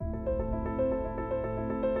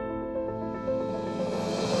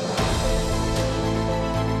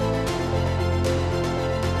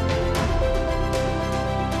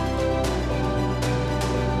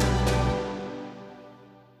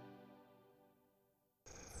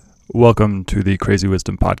Welcome to the Crazy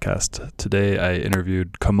Wisdom Podcast. Today I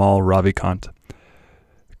interviewed Kamal Ravikant.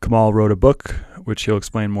 Kamal wrote a book, which he'll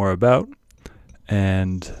explain more about,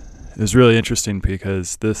 and it was really interesting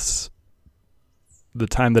because the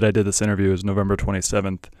time that I did this interview was November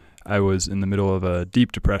 27th. I was in the middle of a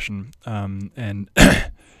deep depression, and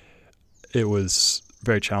it was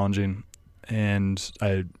very challenging, and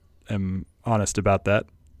I am honest about that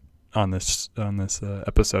on this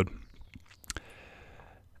episode.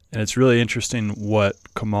 And it's really interesting what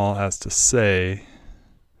Kamal has to say,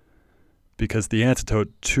 because the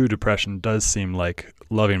antidote to depression does seem like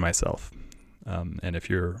loving myself. And if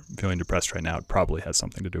you're feeling depressed right now, it probably has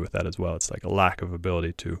something to do with that as well. It's like a lack of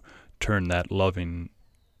ability to turn that loving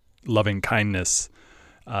kindness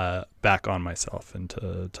back on myself and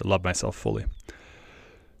to love myself fully.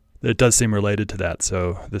 It does seem related to that.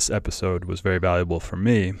 So this episode was very valuable for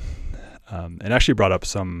me. It actually brought up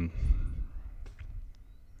some,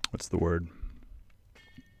 what's the word?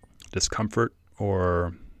 Discomfort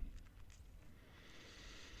or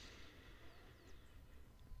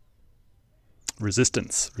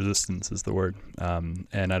resistance. Resistance is the word.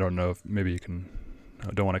 And I don't know if maybe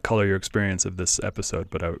I don't want to color your experience of this episode,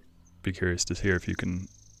 but I would be curious to hear if you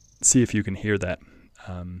can hear that.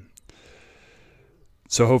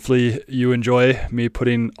 So hopefully you enjoy me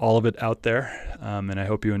putting all of it out there. And I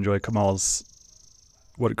hope you enjoy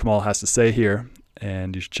what Kamal has to say here.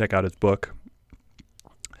 And you should check out his book.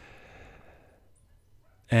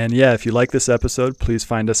 And yeah, if you like this episode, please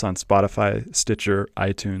find us on Spotify, Stitcher,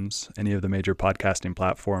 iTunes, any of the major podcasting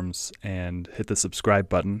platforms, and hit the subscribe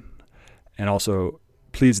button. And also,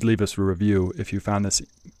 please leave us a review if you found this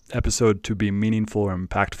episode to be meaningful or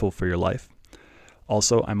impactful for your life.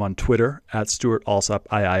 Also, I'm on Twitter at Stuart Alsop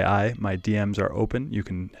III. My DMs are open. You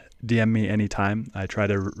can DM me anytime. I try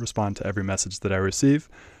to respond to every message that I receive.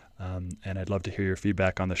 And I'd love to hear your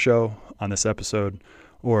feedback on the show, on this episode,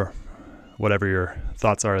 or whatever your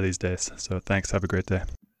thoughts are these days. So thanks. Have a great day.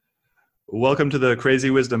 Welcome to the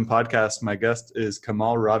Crazy Wisdom Podcast. My guest is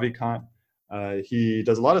Kamal Ravikant. He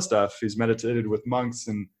does a lot of stuff. He's meditated with monks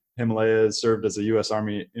in Himalayas, served as a U.S.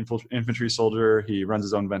 Army infantry soldier. He runs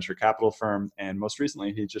his own venture capital firm. And most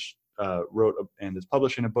recently, he just wrote and is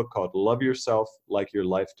publishing a book called Love Yourself Like Your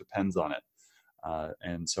Life Depends on It.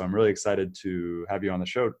 And so I'm really excited to have you on the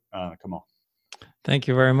show, Kamal. Thank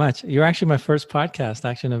you very much. You're actually my first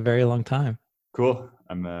podcast, in a very long time. Cool.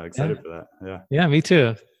 I'm excited for that. Yeah. Yeah, me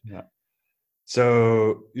too. Yeah.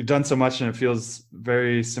 So you've done so much, and it feels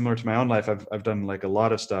very similar to my own life. I've done like a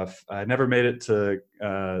lot of stuff. I never made it to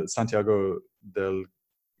Santiago del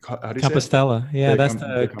Compostela. Yeah, that's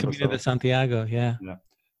the Camino de Santiago. Yeah. Yeah.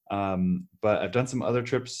 But I've done some other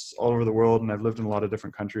trips all over the world, and I've lived in a lot of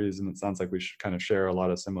different countries, and it sounds like we should kind of share a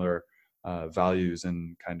lot of similar values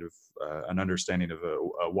and kind of an understanding of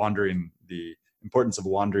the importance of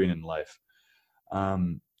wandering in life.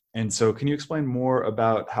 And so can you explain more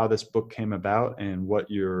about how this book came about and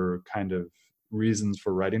what your kind of reasons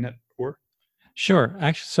for writing it were? Sure.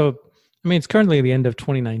 Actually, it's currently the end of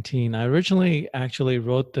 2019. I originally actually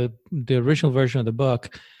wrote the original version of the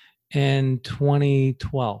book in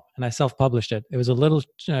 2012, and I self-published it. It was a little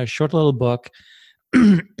short little book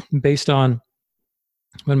based on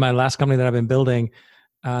when my last company that I've been building,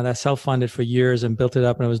 that self-funded for years and built it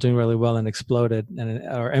up, and it was doing really well, and exploded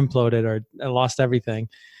or imploded or lost everything,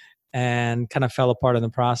 and kind of fell apart in the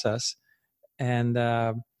process.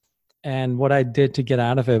 And what I did to get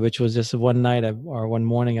out of it, which was just one night or one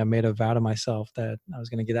morning, I made a vow to myself that I was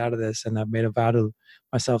going to get out of this, and I made a vow to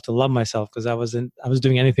myself to love myself, because I was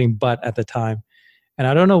doing anything but at the time, and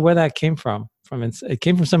I don't know where that came from. It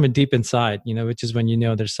came from something deep inside, which is when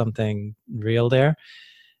there's something real there.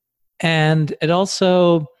 And it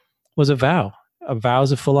also was a vow. A vow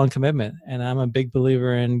is a full-on commitment, and I'm a big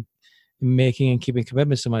believer in making and keeping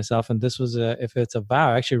commitments to myself. And this was if it's a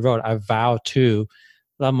vow, I actually wrote, I vow to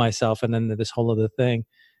love myself, and then this whole other thing.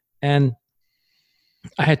 And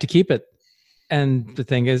I had to keep it. And the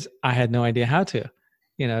thing is, I had no idea how to.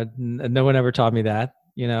 No one ever taught me that.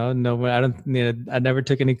 No one. I never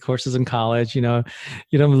took any courses in college. You don't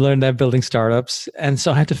learn that building startups, and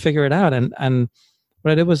so I had to figure it out. And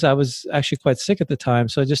what I did was, I was actually quite sick at the time,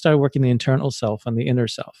 so I just started working the internal self and the inner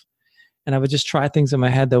self. And I would just try things in my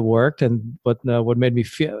head that worked, and what made me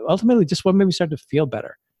feel, ultimately just what made me start to feel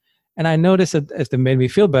better. And I noticed that if it made me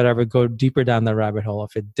feel better, I would go deeper down the rabbit hole.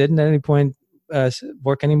 If it didn't at any point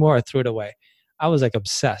work anymore, I threw it away. I was like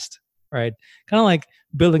obsessed, right? Kind of like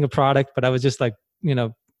building a product, but I was just like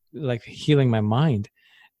healing my mind.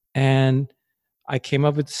 And I came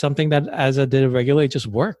up with something that, as I did it regularly, it just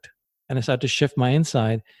worked. And I started to shift my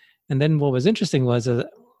inside. And then what was interesting was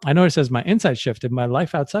I noticed as my inside shifted, my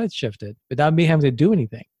life outside shifted without me having to do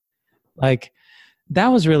anything. Like that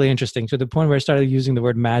was really interesting to the point where I started using the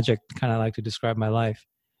word magic kind of like to describe my life.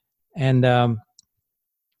 And so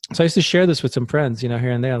I used to share this with some friends,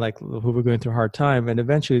 here and there, like who were going through a hard time. And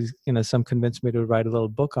eventually, some convinced me to write a little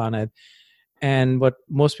book on it. And what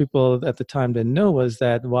most people at the time didn't know was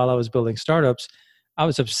that while I was building startups, I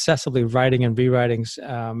was obsessively writing and rewriting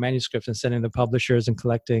manuscripts and sending to publishers and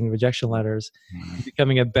collecting rejection letters, and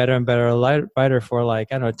becoming a better and better writer for like,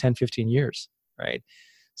 I don't know, 10, 15 years. Right.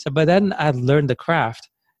 So by then I'd learned the craft.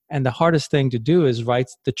 And the hardest thing to do is write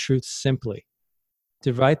the truth simply,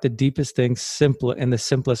 to write the deepest things simple in the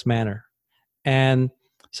simplest manner. And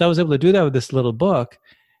so I was able to do that with this little book.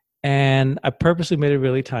 And I purposely made it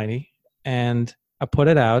really tiny. And I put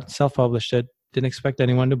it out, self-published it, didn't expect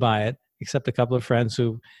anyone to buy it, except a couple of friends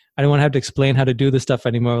who I didn't want to have to explain how to do this stuff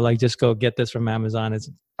anymore. Like, just go get this from Amazon.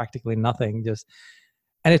 It's practically nothing.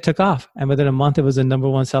 And it took off. And within a month, it was the number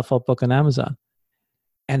one self-help book on Amazon.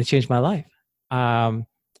 And it changed my life. In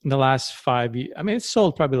the last 5 years, I mean, it's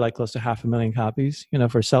sold probably like close to 500,000 copies,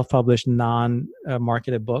 for a self-published,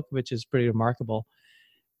 non-marketed book, which is pretty remarkable.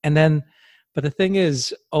 And then, but the thing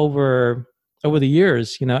is, over the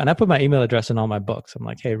years, and I put my email address in all my books. I'm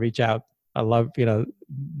like, hey, reach out. I love, to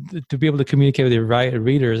be able to communicate with your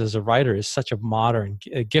readers as a writer is such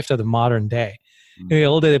a gift of the modern day. In the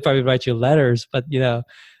old day, they probably write you letters, but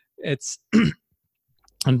it's,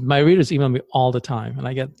 and my readers email me all the time, and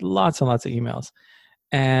I get lots and lots of emails.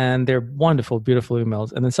 And they're wonderful, beautiful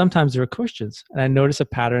emails. And then sometimes there are questions, and I notice a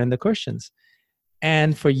pattern in the questions.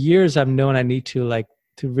 And for years, I've known I need to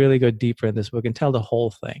really go deeper in this book and tell the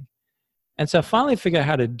whole thing. And so I finally figured out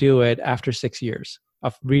how to do it after 6 years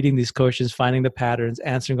of reading these questions, finding the patterns,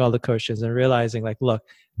 answering all the questions, and realizing, like, look,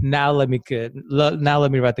 now let me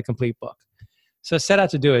write the complete book. So I set out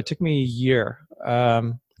to do it. It took me a year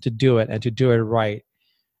to do it and to do it right.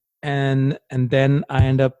 And then I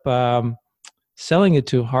end up selling it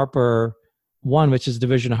to Harper One, which is a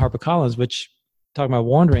division of HarperCollins, which, talking about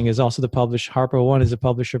wandering, is also the publisher. Harper One is the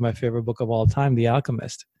publisher of my favorite book of all time, The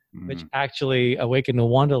Alchemist, which actually awakened a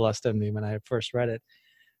wanderlust in me when I first read it.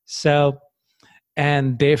 So,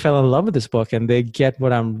 and they fell in love with this book, and they get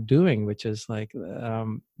what I'm doing, which is like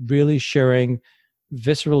really sharing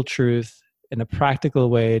visceral truth in a practical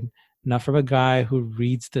way, not from a guy who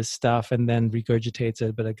reads this stuff and then regurgitates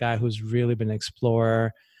it, but a guy who's really been an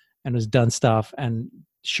explorer and has done stuff and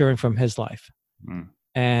sharing from his life.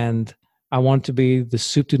 And I want to be the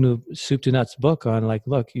soup to nuts book on, like,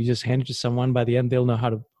 look, you just hand it to someone. By the end, they'll know how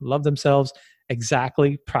to love themselves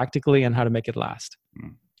exactly, practically, and how to make it last,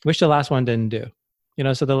 which the last one didn't do.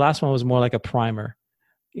 So the last one was more like a primer.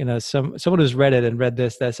 Someone who's read it and read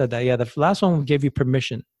this, that said that, yeah, the last one gave you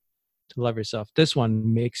permission to love yourself. This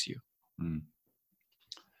one makes you.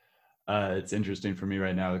 It's interesting for me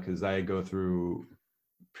right now because I go through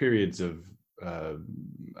periods of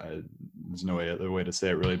there's no other way to say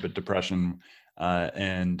it really, but depression,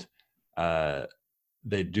 and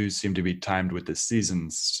they do seem to be timed with the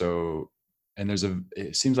seasons. So, and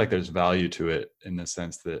it seems like there's value to it in the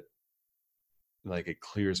sense that, like, it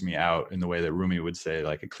clears me out in the way that Rumi would say,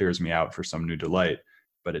 like, it clears me out for some new delight,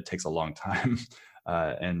 but it takes a long time.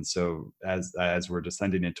 And so as we're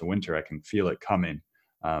descending into winter, I can feel it coming.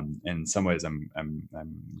 In some ways, I'm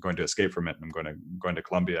going to escape from it. I'm going to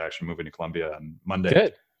Colombia. Actually, moving to Colombia on Monday.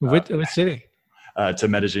 Good. Which city? To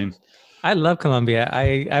Medellin. I love Colombia.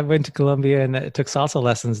 I went to Colombia and took salsa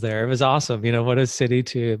lessons there. It was awesome. What a city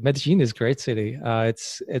to. Medellin is a great city.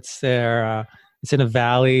 It's there. It's in a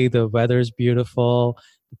valley. The weather's beautiful.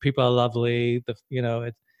 The people are lovely.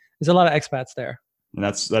 There's a lot of expats there. And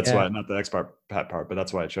that's why, not the expat part, but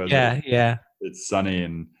that's why I chose it. Yeah. It's sunny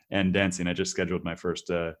and dancing. I just scheduled my first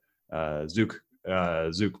Zouk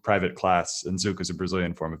private class, and Zouk is a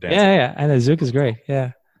Brazilian form of dancing. Yeah. And the Zouk is great.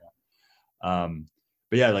 Yeah.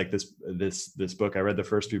 But yeah, like this book, I read the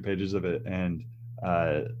first few pages of it, and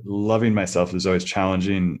loving myself is always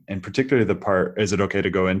challenging, and particularly the part, is it okay to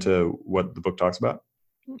go into what the book talks about?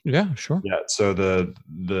 Yeah, sure. Yeah. So the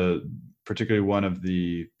particularly one of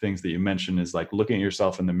the things that you mentioned is like looking at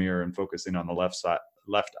yourself in the mirror and focusing on the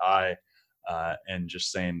left eye, and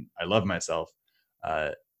just saying, I love myself,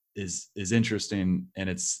 is interesting. And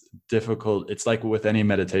it's difficult. It's like with any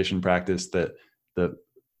meditation practice that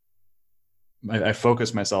I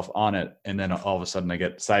focus myself on it, and then all of a sudden I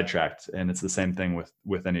get sidetracked. And it's the same thing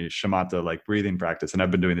with any shamatha, like breathing practice. And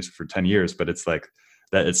I've been doing this for 10 years, but it's like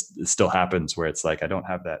that it still happens where it's like, I don't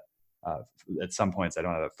have that, at some points I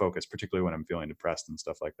don't have that focus, particularly when I'm feeling depressed and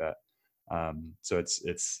stuff like that. So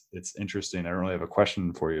it's interesting. I don't really have a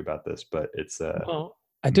question for you about this, but it's well,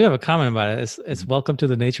 I do have a comment about it. It's welcome to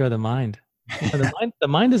the nature of the mind. The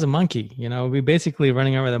mind is a monkey. We basically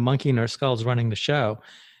running around with a monkey in our skulls running the show.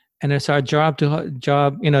 And it's our job,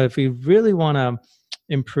 if we really want to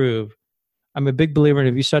improve. I'm a big believer in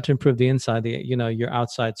if you start to improve the inside, your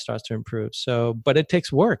outside starts to improve. So, but it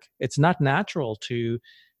takes work. It's not natural to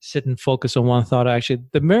sit and focus on one thought. Actually,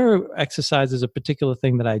 the mirror exercise is a particular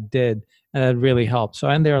thing that I did, and it really helped. So,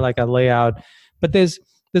 and there like a layout, but there's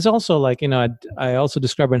also like I also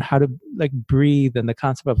describe how to like breathe and the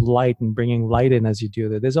concept of light and bringing light in as you do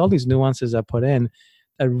that. There's all these nuances I put in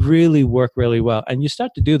that really work really well, and you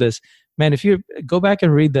start to do this, man. If you go back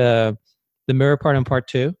and read the mirror part in part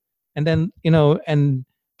two, and then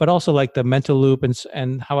but also like the mental loop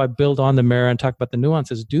and how I build on the mirror and talk about the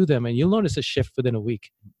nuances, do them, and you'll notice a shift within a week.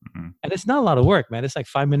 Mm-hmm. And it's not a lot of work, man. It's like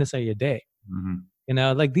 5 minutes out of your day.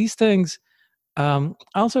 Like these things. I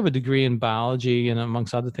also have a degree in biology, and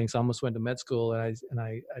amongst other things, I almost went to med school, and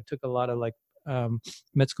I took a lot of like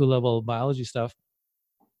med school level biology stuff.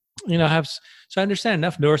 So I understand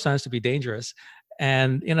enough neuroscience to be dangerous,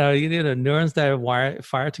 and neurons that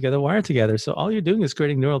fire together wire together. So all you're doing is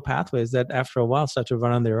creating neural pathways that, after a while, start to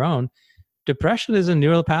run on their own. Depression is a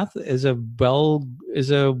neural path is a well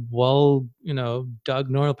dug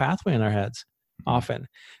neural pathway in our heads. Often,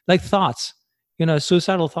 like thoughts.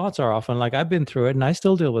 Suicidal thoughts are often like, I've been through it and I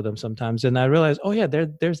still deal with them sometimes. And I realize, oh yeah,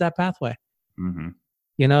 there's that pathway.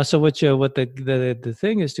 So what the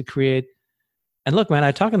thing is to create, and look, man,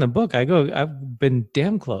 I talk in the book, I've been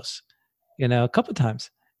damn close, a couple of times.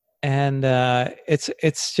 And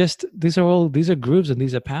it's just, these are grooves and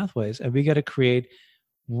these are pathways. And we got to create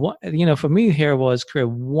what, for me here was create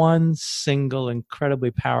one single incredibly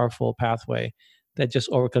powerful pathway that just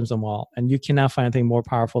overcomes them all. And you cannot find anything more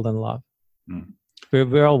powerful than love.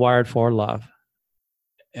 We're all wired for love.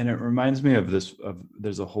 And it reminds me of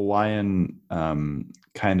there's a Hawaiian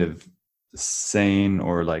kind of saying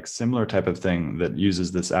or like similar type of thing that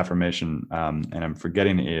uses this affirmation, and I'm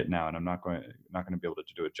forgetting it now, and I'm not going to be able to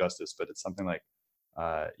do it justice, but it's something like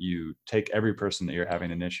you take every person that you're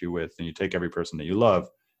having an issue with, and you take every person that you love,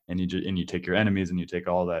 and you take your enemies, and you take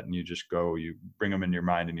all that, and you bring them in your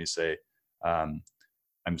mind, and you say,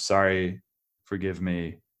 I'm sorry, forgive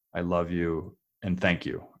me, I love you, and thank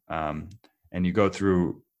you. And you go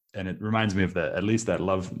through, and it reminds me of that, at least that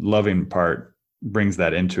loving part brings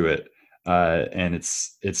that into it. And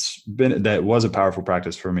that was a powerful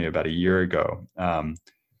practice for me about a year ago.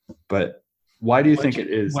 But why do you think it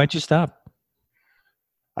is? Why'd you stop?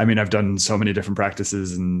 I mean, I've done so many different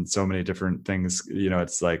practices and so many different things,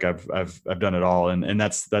 it's like I've done it all. And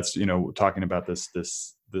that's, talking about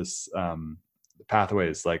this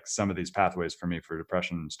pathways, like some of these pathways for me for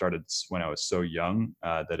depression started when I was so young,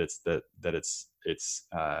 that it's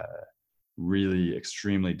really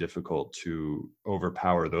extremely difficult to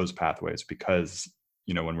overpower those pathways, because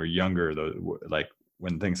when we're younger, like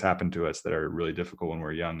when things happen to us that are really difficult when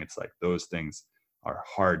we're young, it's like those things are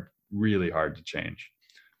really hard to change.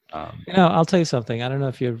 I'll tell you something. I don't know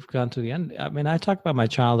if you've gone to the end. I mean, I talked about my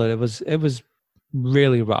childhood. It was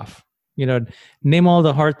really rough. Name all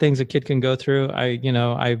the hard things a kid can go through.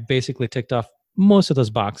 I basically ticked off most of those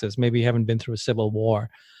boxes. Maybe you haven't been through a civil war,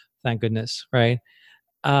 thank goodness, right?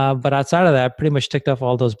 But outside of that, pretty much ticked off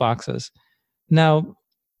all those boxes. Now,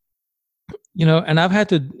 and I've had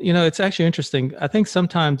to, it's actually interesting. I think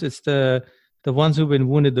sometimes it's the ones who've been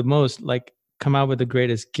wounded the most, like, come out with the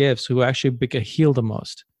greatest gifts, who actually heal the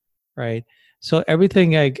most, right? So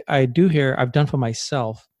everything I do here, I've done for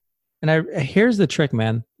myself. And here's the trick,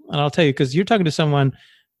 man. And I'll tell you, because you're talking to someone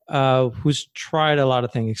who's tried a lot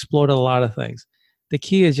of things, explored a lot of things. The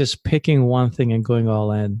key is just picking one thing and going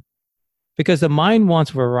all in. Because the mind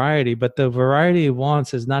wants variety, but the variety it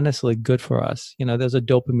wants is not necessarily good for us. There's a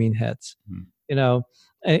dopamine hits,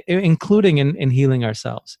 including in healing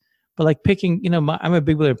ourselves. But like picking, I'm a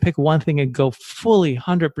big believer, pick one thing and go fully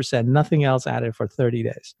 100%, nothing else added for 30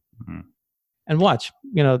 days. And watch,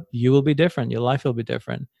 you will be different. Your life will be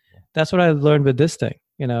different. That's what I learned with this thing,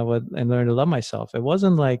 and learned to love myself. It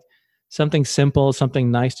wasn't like something simple, something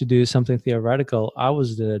nice to do, something theoretical. I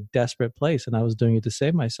was in a desperate place, and I was doing it to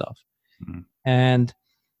save myself. And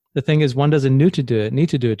the thing is, one doesn't need to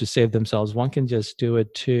do it to save themselves. One can just do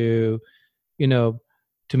it to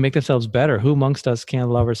make themselves better. Who amongst us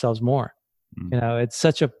can't love ourselves more? It's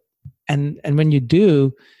such a, and when you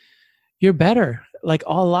do, you're better. Like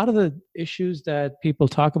a lot of the issues that people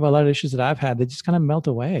talk about, a lot of issues that I've had, they just kind of melt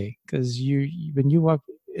away, because when you walk,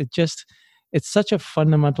 it's such a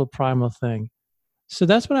fundamental primal thing. So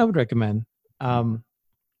that's what I would recommend.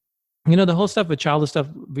 The whole stuff with childhood stuff,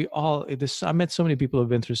 I met so many people who've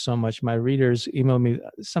been through so much. My readers email me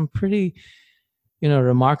some pretty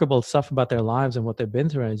remarkable stuff about their lives and what they've been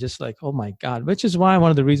through. And it's just like, oh my God, which is why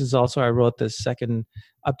one of the reasons also I wrote this second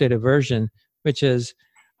updated version, which is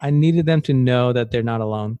I needed them to know that they're not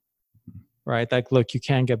alone, right? Like, look, you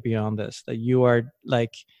can't get beyond this, that you are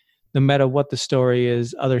like, no matter what the story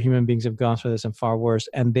is, other human beings have gone through this and far worse,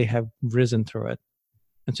 and they have risen through it.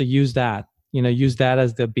 And so use that, use that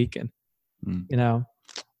as the beacon, Mm.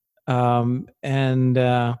 and,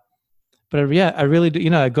 but yeah, I really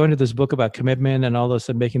do. I go into this book about commitment and all this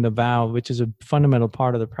and making the vow, which is a fundamental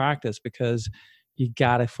part of the practice, because you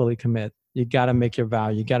got to fully commit. You got to make your vow.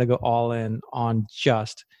 You got to go all in on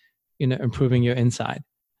just, improving your inside.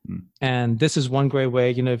 Mm. And this is one great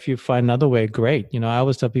way. If you find another way, great. I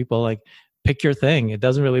always tell people, like, pick your thing. It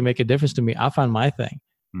doesn't really make a difference to me. I found my thing,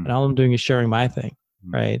 Mm. and all I'm doing is sharing my thing,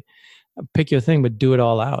 right? Pick your thing, but do it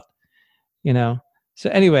all out. So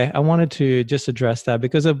anyway, I wanted to just address that,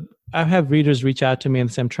 because I have readers reach out to me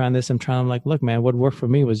and say, I'm trying this, I'm like, look, man, what worked for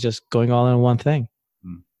me was just going all in on one thing.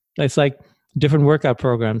 Mm. It's like different workout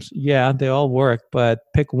programs. Yeah, they all work, but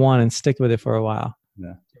pick one and stick with it for a while.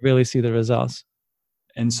 Yeah. Really see the results.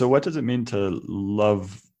 And so what does it mean to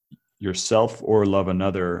love yourself or love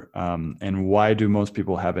another? And why do most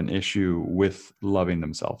people have an issue with loving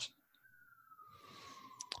themselves?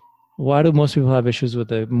 Why do most people have issues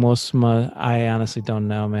with it? I honestly don't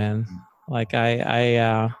know, man. Like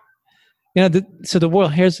so the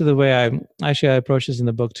world, here's the way I approach this in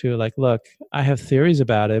the book too. Like, look, I have theories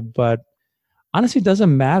about it, but honestly, it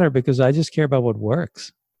doesn't matter, because I just care about what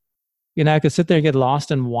works. I could sit there and get lost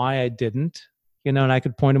in why I didn't, and I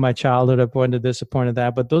could point to my childhood, I pointed to this, I pointed to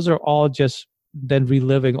that, but those are all just then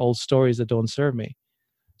reliving old stories that don't serve me.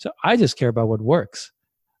 So I just care about what works.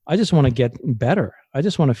 I just want to get better. I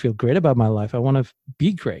just want to feel great about my life. I want to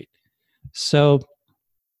be great. So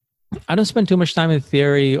I don't spend too much time in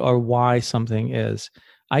theory or why something is.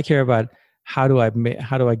 I care about how do I get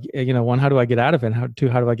out of it, and how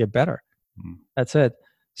do I get better? Mm. That's it.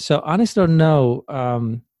 So honestly, don't know.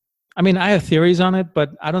 I have theories on it, but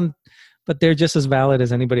they're just as valid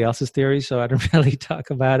as anybody else's theories. So I don't really talk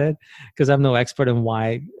about it, because I'm no expert in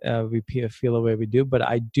why we feel the way we do, but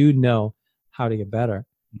I do know how to get better.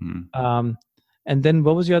 Mm. And then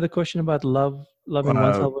what was the other question about loving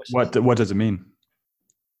oneself? What does it mean?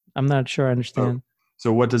 I'm not sure I understand.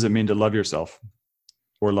 So what does it mean to love yourself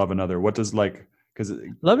or love another? What does because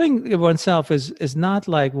loving oneself is not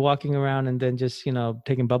like walking around and then just,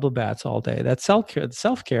 taking bubble baths all day. That's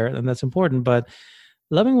self-care, and that's important. But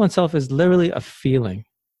loving oneself is literally a feeling.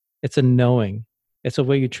 It's a knowing. It's a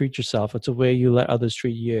way you treat yourself. It's a way you let others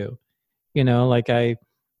treat you. Like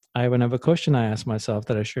when I have a question, I ask myself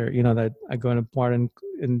that I share, that I go into part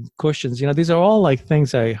in questions. These are all like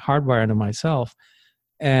things I hardwire into myself.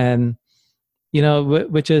 And,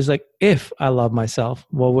 which is like, if I love myself,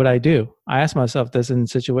 what would I do? I ask myself this in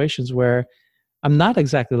situations where I'm not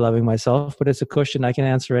exactly loving myself, but it's a question I can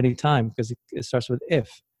answer anytime, because it starts with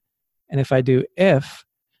if. And if I do if,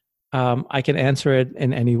 I can answer it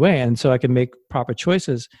in any way. And so I can make proper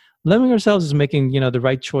choices. Loving ourselves is making, the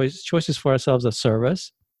right choices for ourselves of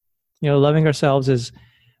service. Loving ourselves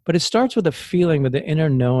but it starts with a feeling, with the inner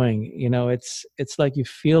knowing. It's like you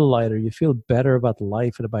feel lighter, you feel better about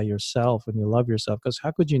life and about yourself when you love yourself, because how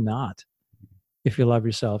could you not? If you love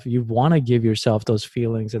yourself, you want to give yourself those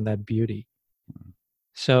feelings and that beauty.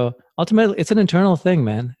 So ultimately, it's an internal thing,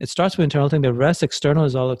 man. It starts with internal thing. The rest, external,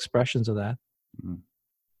 is all expressions of that. Mm.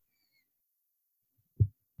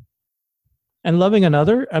 And loving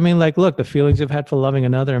another, look, the feelings you've had for loving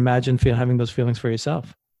another, imagine having those feelings for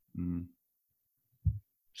yourself. Mm.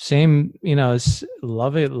 Same,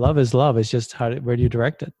 love is love. It's just where do you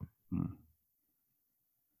direct it? Mm.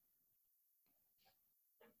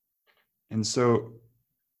 And so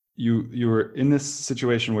you were in this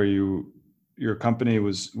situation where your company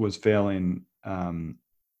was failing. And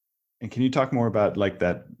can you talk more about like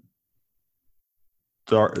that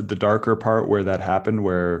the darker part where that happened,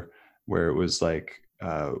 where it was like,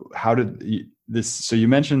 how did this? So you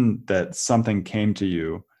mentioned that something came to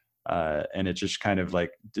you, and it just kind of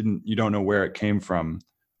like you don't know where it came from.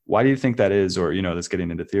 Why do you think that is? Or, that's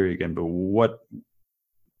getting into theory again, but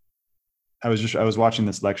I was watching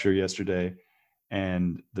this lecture yesterday,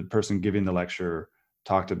 and the person giving the lecture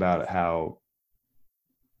talked about how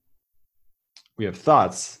we have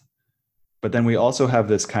thoughts, but then we also have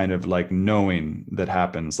this kind of like knowing that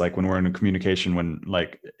happens, like when we're in a communication, when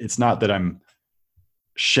like, it's not that I'm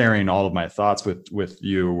sharing all of my thoughts with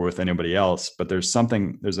you or with anybody else, but there's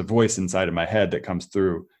a voice inside of my head that comes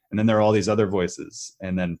through. And then there are all these other voices.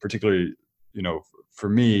 And then particularly, for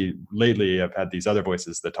me lately, I've had these other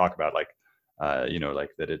voices that talk about like, like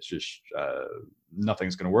that it's just,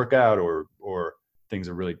 nothing's going to work out, or things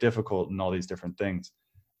are really difficult and all these different things.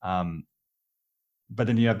 But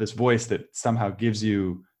then you have this voice that somehow gives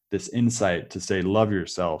you this insight to say, love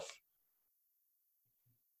yourself.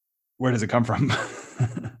 Where does it come from?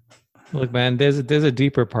 Look, man, there's a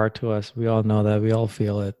deeper part to us. We all know that. We all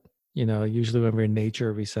feel it. Usually when we're in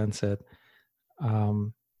nature, we sense it.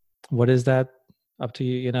 What is that? Up to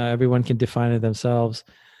you. Everyone can define it themselves.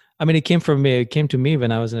 I mean, it came from me. It came to me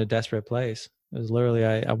when I was in a desperate place. It was literally,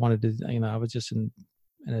 I wanted to, I was just in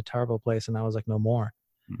a terrible place, and I was like, no more.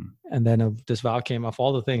 Mm-hmm. And then this vow came off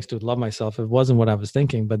all the things to love myself. It wasn't what I was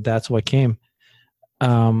thinking, but that's what came.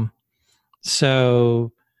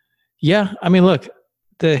 So yeah, I mean, look,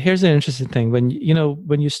 here's an interesting thing. When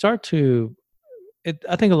you start to,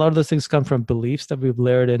 I think a lot of those things come from beliefs that we've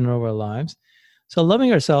layered in over our lives. So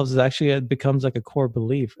loving ourselves is actually, it becomes like a core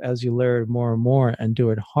belief as you layer it more and more and do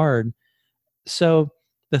it hard. So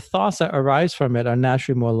the thoughts that arise from it are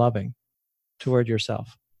naturally more loving toward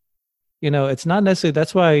yourself. It's not necessarily,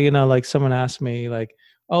 that's why, like someone asked me like,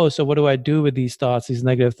 oh, so what do I do with these thoughts, these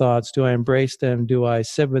negative thoughts? Do I embrace them? Do I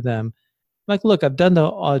sit with them? Like, look, I've done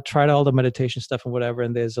tried all the meditation stuff and whatever,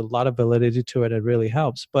 and there's a lot of validity to it. It really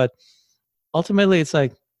helps. But ultimately, it's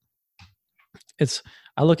like,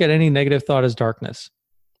 I look at any negative thought as darkness.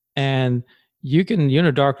 And you're in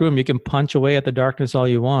a dark room, you can punch away at the darkness all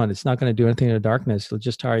you want. It's not going to do anything to the darkness. It'll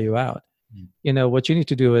just tire you out. What you need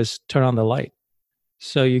to do is turn on the light.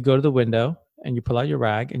 So you go to the window and you pull out your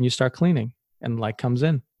rag and you start cleaning, and light comes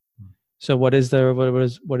in. So what is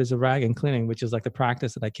the rag and cleaning, which is like the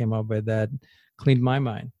practice that I came up with that cleaned my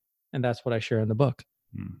mind. And that's what I share in the book.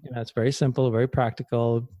 It's very simple, very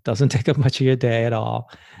practical, doesn't take up much of your day at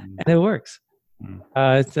all. And it works.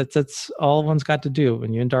 That's all one's got to do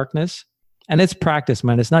when you're in darkness. And it's practice,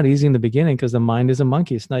 man. It's not easy in the beginning because the mind is a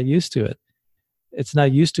monkey. It's not used to it. It's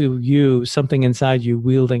not used to something inside you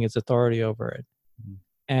wielding its authority over it.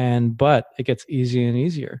 But it gets easier and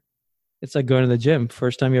easier. It's like going to the gym.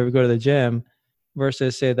 First time you ever go to the gym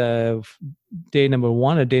versus say the day number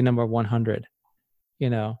 1 or day number 100,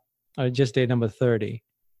 or just day number 30.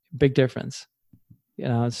 Big difference.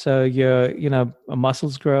 So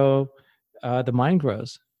muscles grow, the mind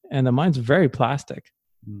grows, and the mind's very plastic.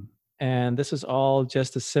 And this is all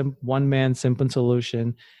just a one-man simple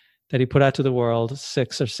solution that he put out to the world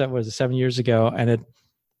 7 years ago, and it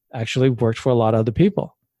actually worked for a lot of other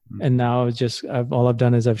people. And now all I've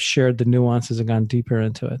done is I've shared the nuances and gone deeper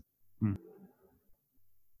into it.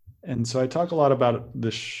 And so I talk a lot about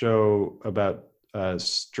this show about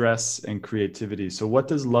stress and creativity. So what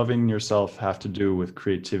does loving yourself have to do with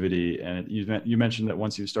creativity? And you mentioned that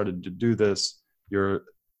once you started to do this, your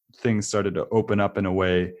things started to open up in a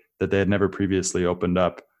way that they had never previously opened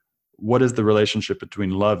up. What is the relationship between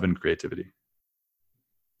love and creativity?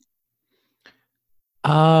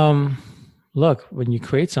 Look, when you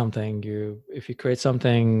create something, if you create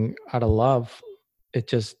something out of love, it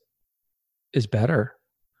just is better.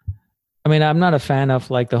 I mean, I'm not a fan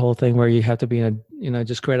of like the whole thing where you have to be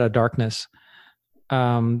just create out of darkness.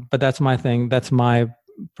 But that's my thing. That's my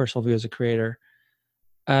personal view as a creator.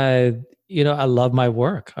 I love my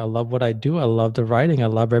work. I love what I do. I love the writing. I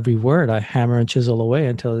love every word. I hammer and chisel away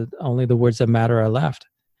until only the words that matter are left.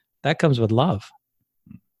 That comes with love.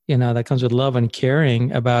 That comes with love and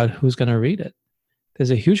caring about who's going to read it.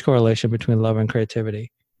 There's a huge correlation between love and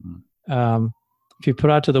creativity. If you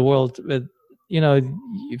put out to the world,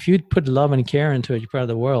 if you put love and care into it, you put out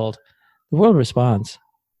the world responds.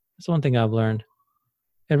 That's one thing I've learned.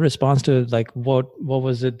 It responds to like what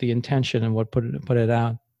was it, the intention, and what put it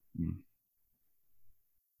out.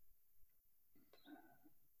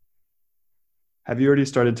 Have you already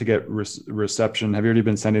started to get reception? Have you already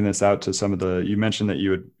been sending this out to some of you mentioned that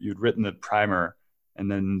you'd written the primer,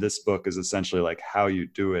 and then this book is essentially like how you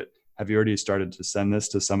do it. Have you already started to send this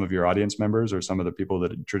to some of your audience members or some of the people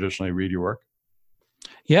that traditionally read your work?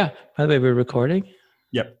 Yeah. By the way, we're recording.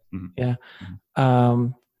 Yep. Mm-hmm. Yeah.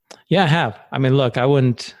 Yeah, I have. I mean, look, I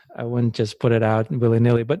wouldn't just put it out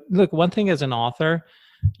willy-nilly. But look, one thing as an author,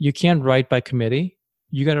 you can't write by committee.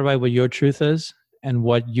 You got to write what your truth is and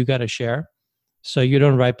what you got to share. So you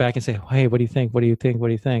don't write back and say, hey, what do you think? What do you think? What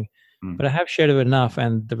do you think? But I have shared it enough,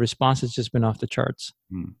 and the response has just been off the charts.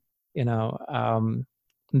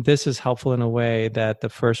 This is helpful in a way that the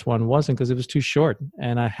first one wasn't, because it was too short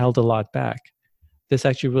and I held a lot back. This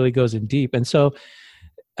actually really goes in deep. And so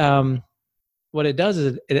what it does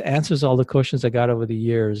is it answers all the questions I got over the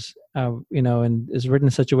years, and is written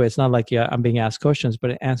in such a way, it's not like, I'm being asked questions, but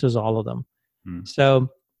it answers all of them. So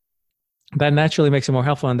that naturally makes it more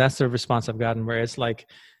helpful. And that's the response I've gotten, where it's like,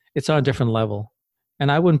 it's on a different level. And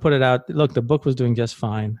I wouldn't put it out. Look, the book was doing just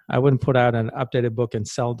fine. I wouldn't put out an updated book and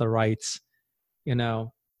sell the rights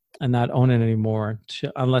and not own it anymore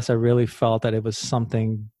unless I really felt that it was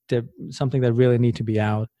something that really need to be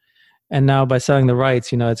out. And now by selling the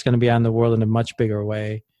rights, it's going to be out in the world in a much bigger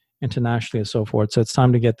way, internationally and so forth. So it's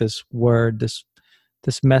time to get this word, this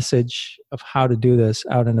message of how to do this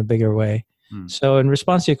out in a bigger way. So in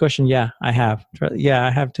response to your question, yeah, I have. Yeah,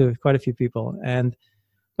 I have to quite a few people,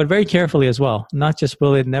 but very carefully as well. Not just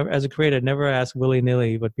willy. Never, as a creator, never ask willy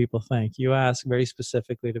nilly what people think. You ask very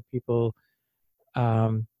specifically to people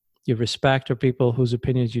you respect or people whose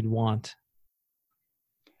opinions you'd want.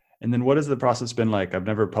 And then what has the process been like? I've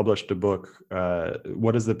never published a book.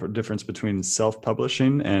 What is the difference between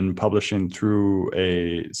self-publishing and publishing through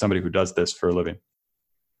somebody who does this for a living?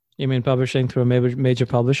 You mean publishing through a major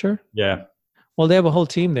publisher? Yeah. Well, they have a whole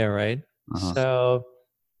team there, right? Uh-huh. So,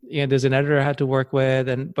 there's an editor I had to work with,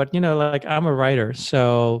 but like I'm a writer,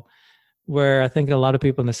 so where I think a lot of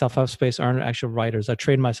people in the self-help space aren't actual writers. I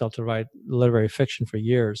trained myself to write literary fiction for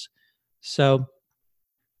years, so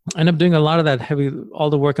I ended up doing a lot of that all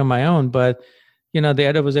the work on my own. But the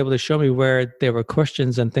editor was able to show me where there were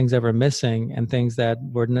questions and things that were missing and things that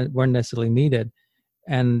weren't necessarily needed.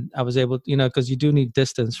 And I was able, because you do need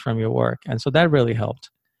distance from your work, and so that really helped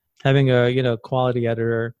having a quality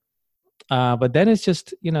editor. But then it's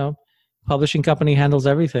just publishing company handles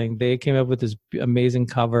everything. They came up with this amazing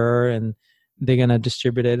cover, and they're gonna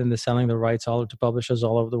distribute it, and they're selling the rights all to publishers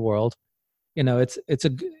all over the world. I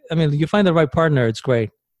mean, you find the right partner, it's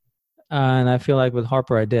great. And I feel like with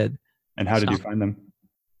Harper, I did. And how did you find them?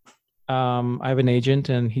 I have an agent,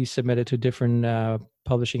 and he submitted to different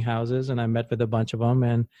publishing houses, and I met with a bunch of them.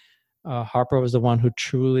 And Harper was the one who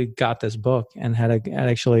truly got this book, and had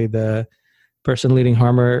actually the person leading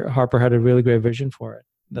Harper had a really great vision for it.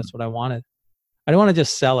 That's what I wanted. I didn't want to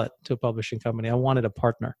just sell it to a publishing company. I wanted a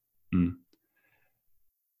partner.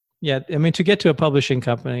 Yeah, I mean, to get to a publishing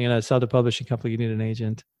company, sell to a publishing company, you need an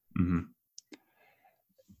agent. Mm-hmm.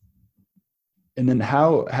 And then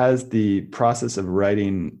how has the process of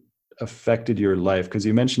writing affected your life? Because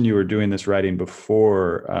you mentioned you were doing this writing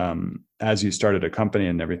before, as you started a company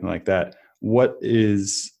and everything like that.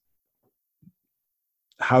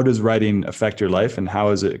 How does writing affect your life, and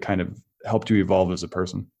how has it kind of helped you evolve as a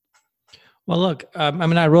person? Well, look, I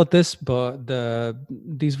mean, I wrote this book,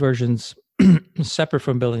 these versions separate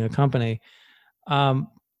from building a company.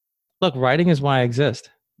 Look, writing is why I exist.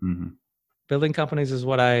 Mm-hmm. Building companies is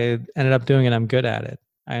what I ended up doing, and I'm good at it.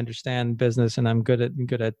 I understand business, and I'm good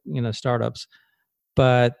at startups.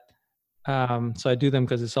 But so I do them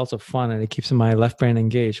because it's also fun and it keeps my left brain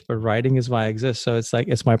engaged. But writing is why I exist. So it's like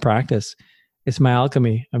it's my practice, it's my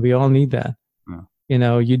alchemy, and we all need that.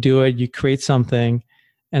 Yeah. You do it, you create something,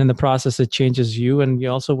 and in the process, it changes you, and you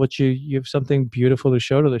also you have something beautiful to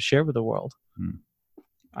share with the world.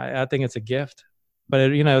 I think it's a gift.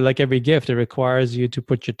 But like every gift, it requires you to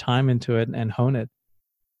put your time into it and hone it.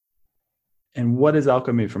 And what is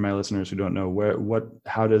alchemy for my listeners who don't know?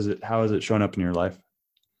 How has it shown up in your life?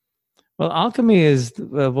 Well, alchemy is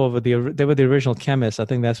they were the original chemists. I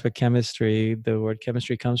think that's where the word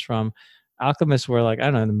chemistry comes from. Alchemists were like, I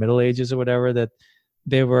don't know, in the Middle Ages or whatever, that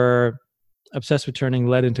they were obsessed with turning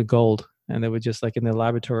lead into gold, and they would just like in the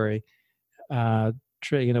laboratory,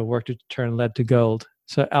 work to turn lead to gold.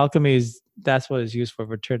 So alchemy that's what it's used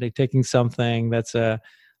for taking something that's a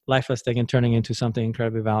lifeless thing and turning into something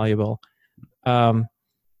incredibly valuable.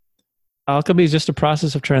 Alchemy is just a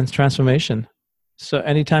process of transformation. So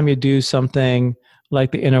anytime you do something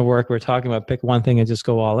like the inner work we're talking about, pick one thing and just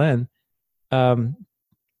go all in,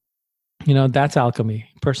 that's alchemy,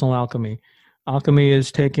 personal alchemy. Alchemy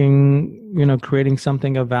is creating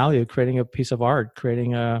something of value, creating a piece of art,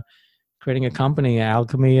 creating a company.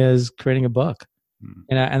 Alchemy is creating a book.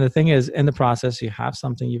 And the thing is, in the process, you have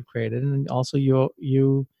something you've created, and also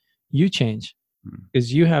you change,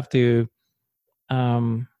 because you have to.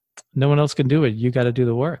 No one else can do it. You got to do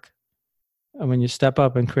the work. And when you step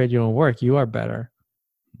up and create your own work, you are better.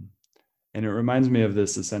 And it reminds me of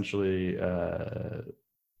this essentially.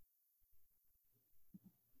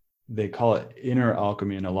 They call it inner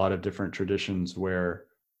alchemy in a lot of different traditions, where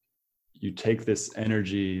you take this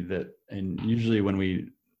energy and usually when we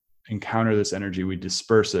encounter this energy, we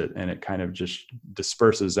disperse it, and it kind of just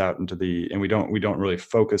disperses out and we don't really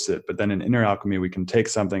focus it. But then in inner alchemy, we can take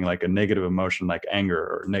something like a negative emotion, like anger,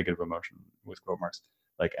 or negative emotion with quote marks,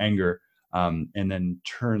 like anger, and then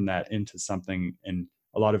turn that into something. And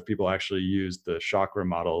a lot of people actually use the chakra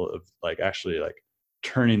model of actually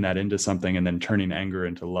turning that into something, and then turning anger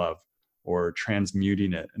into love, or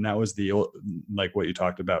transmuting it. And that was like what you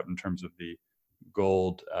talked about in terms of the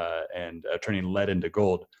gold and turning lead into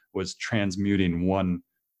gold, was transmuting one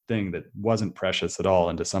thing that wasn't precious at all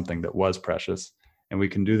into something that was precious. And we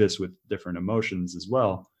can do this with different emotions as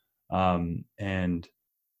well. And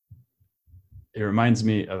it reminds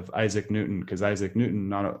me of Isaac Newton, because Isaac Newton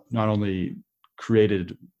not only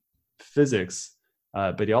created physics,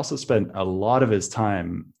 but he also spent a lot of his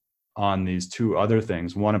time on these two other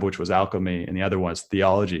things, one of which was alchemy and the other was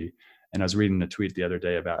theology. And I was reading a tweet the other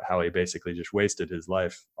day about how he basically just wasted his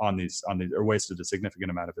life on these, or wasted a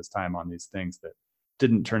significant amount of his time on these things that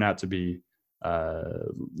didn't turn out to be,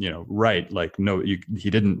 right. Like, no, he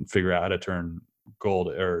didn't figure out how to turn gold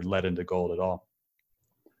or lead into gold at all.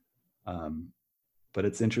 But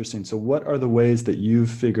it's interesting. So what are the ways that you've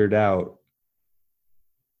figured out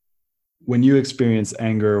when you experience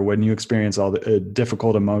anger, when you experience all the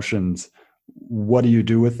difficult emotions, what do you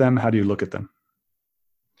do with them? How do you look at them?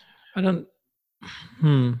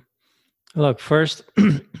 Look, first,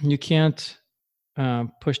 you can't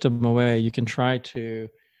push them away. You can try to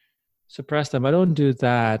suppress them. I don't do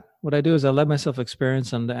that. What I do is I let myself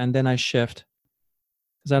experience them, and then I shift,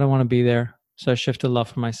 because I don't want to be there. So I shift to love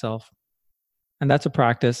for myself. And that's a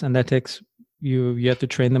practice, and that takes you have to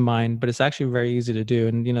train the mind, but it's actually very easy to do.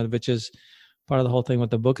 And, which is part of the whole thing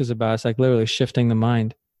what the book is about. It's like literally shifting the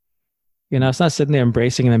mind. It's not sitting there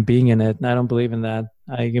embracing it and being in it. And I don't believe in that.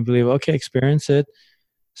 I can believe, okay, experience it.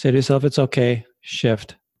 Say to yourself, it's okay,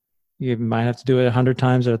 shift. You might have to do it 100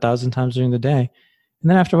 times or 1,000 times during the day. And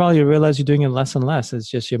then after a while, you realize you're doing it less and less. It's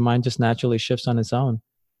just your mind just naturally shifts on its own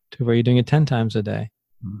to where you're doing it 10 times a day.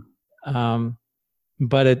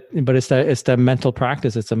 But it's that mental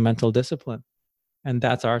practice. It's a mental discipline, and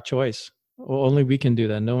that's our choice. Only we can do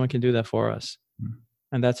that. No one can do that for us,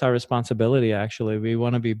 and that's our responsibility. Actually, we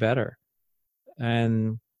want to be better,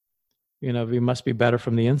 and we must be better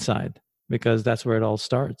from the inside, because that's where it all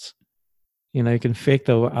starts. You can fake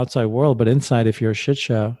the outside world, but inside, if you're a shit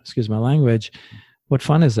show, excuse my language, what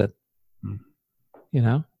fun is it?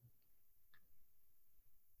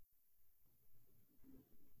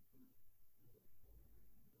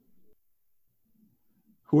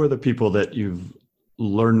 Who are the people that you've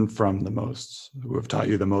learned from the most, who have taught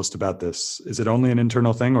you the most about this? Is it only an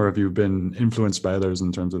internal thing, or have you been influenced by others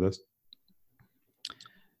in terms of this?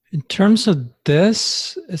 In terms of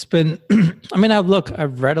this, it's been,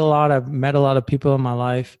 I've read a lot. I've met a lot of people in my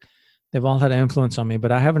life. They've all had an influence on me,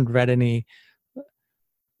 but I haven't read any,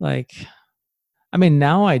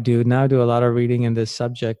 now I do a lot of reading in this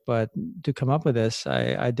subject, but to come up with this,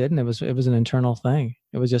 I didn't. It was an internal thing.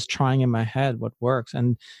 It was just trying in my head what works,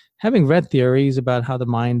 and having read theories about how the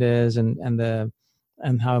mind is and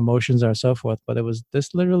how emotions are and so forth. But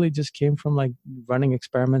this literally just came from running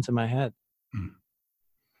experiments in my head.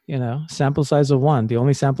 Sample size of 1. The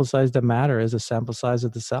only sample size that matter is the sample size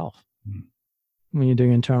of the self when you're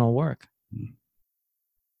doing internal work.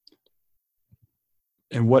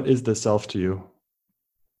 And what is the self to you?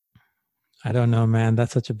 I don't know, man.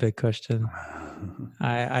 That's such a big question.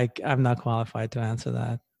 I'm not qualified to answer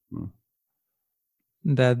that.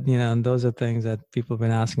 That, those are things that people have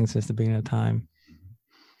been asking since the beginning of time.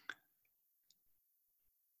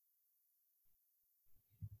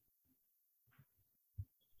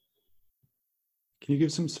 Can you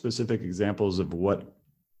give some specific examples of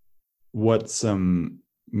what some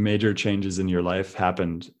major changes in your life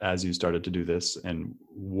happened as you started to do this, and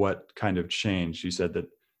what kind of change? You said that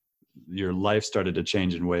your life started to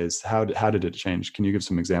change in ways. How did it change? Can you give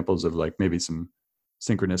some examples of maybe some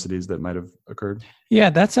synchronicities that might have occurred? Yeah,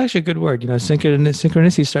 that's actually a good word.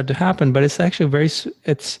 Synchronicities start to happen, but it's actually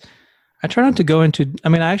I try not to go into,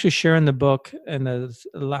 I actually share in the book, in the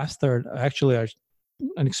last third, actually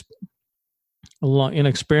an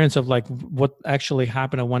experience of what actually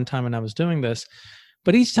happened at one time when I was doing this.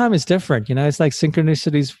 But each time is different. It's like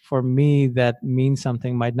synchronicities for me that mean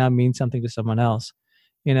something might not mean something to someone else.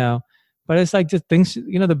 But it's like just things,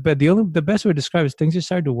 the best way to describe it is things just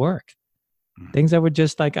started to work. Things that were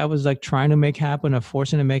just I was trying to make happen or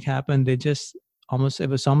forcing to make happen. It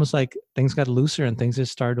was almost like things got looser and things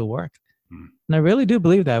just started to work. And I really do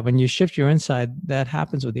believe that when you shift your inside, that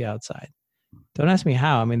happens with the outside. Don't ask me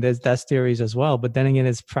how. That's theories as well. But then again,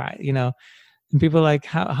 it's and people are like,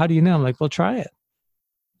 how do you know? I'm like, well, try it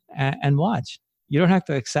and watch. You don't have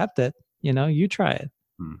to accept it. You try it.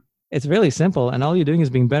 It's really simple, and all you're doing is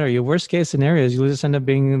being better. Your worst case scenario is you just end up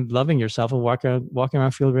loving yourself and walking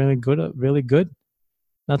around feeling really good, really good.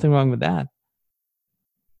 Nothing wrong with that.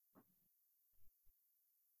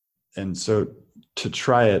 And so to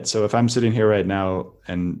try it, so if I'm sitting here right now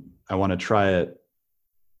and I want to try it,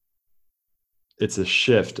 it's a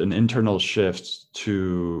shift, an internal shift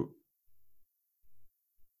to.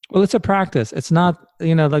 Well, it's a practice. It's not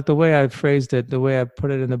like the way I phrased it, the way I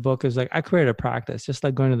put it in the book is like, I create a practice, just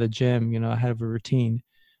like going to the gym, I have a routine.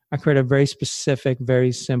 I create a very specific,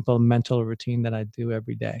 very simple mental routine that I do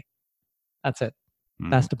every day. That's it.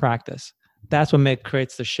 That's the practice. That's what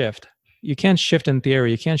creates the shift. You can't shift in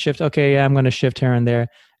theory. You can't shift, okay, yeah, I'm going to shift here and there.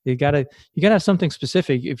 You gotta have something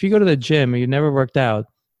specific. If you go to the gym and you never worked out,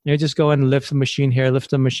 you just go and lift the machine here, lift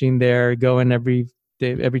the machine there, go in every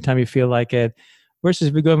day, every time you feel like it. Versus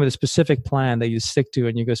if you go in with a specific plan that you stick to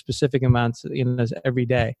and you go specific amounts, every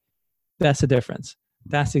day. That's the difference.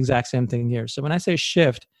 That's the exact same thing here. So when I say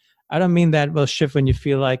shift, I don't mean that, well, shift when you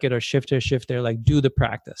feel like it or shift here, shift there. Like, do the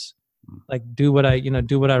practice. Like, do what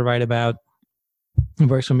I write about. It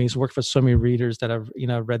works for me. It's worked for so many readers that have,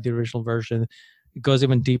 read the original version. It goes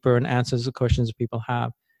even deeper and answers the questions that people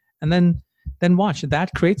have. And then watch.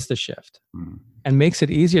 That creates the shift and makes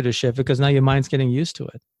it easier to shift because now your mind's getting used to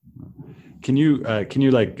it. Can you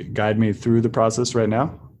like guide me through the process right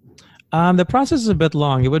now? The process is a bit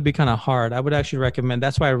long. It would be kind of hard. I would actually recommend,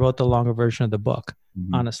 that's why I wrote the longer version of the book,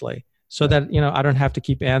 honestly. So that, I don't have to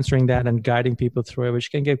keep answering that and guiding people through it,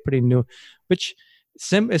 which can get pretty new, which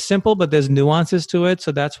is simple, but there's nuances to it.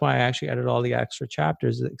 So that's why I actually added all the extra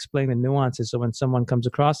chapters that explain the nuances. So when someone comes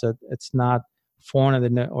across it, it's not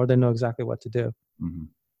foreign or they know exactly what to do.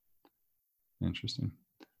 Interesting.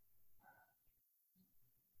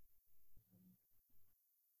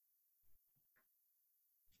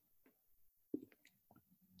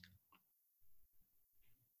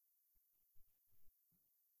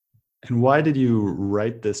 And why did you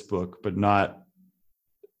write this book, but not,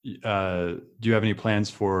 do you have any plans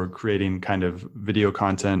for creating kind of video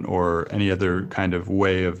content or any other kind of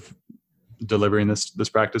way of delivering this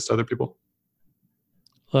practice to other people?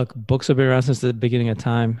 Look, books have been around since the beginning of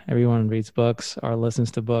time. Everyone reads books or listens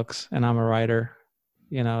to books, and I'm a writer.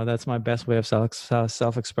 That's my best way of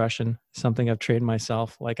self-expression, something I've trained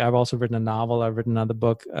myself. Like, I've also written a novel. I've written another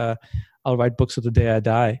book. I'll write books to the day I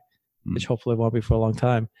die, which hopefully won't be for a long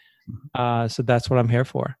time. So that's what I'm here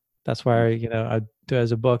for. That's why, I do it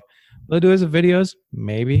as a book. Will I do it as a videos?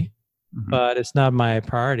 Maybe, but it's not my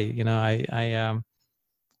priority. I know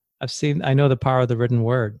the power of the written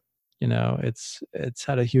word. It's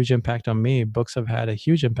had a huge impact on me. Books have had a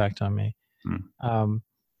huge impact on me.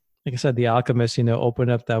 Like I said, The Alchemist,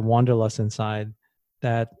 opened up that wanderlust inside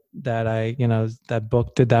that that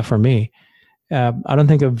book did that for me. I don't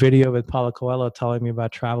think a video with Paulo Coelho telling me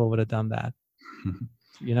about travel would have done that.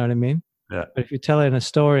 You know what I mean? Yeah. But if you tell it in a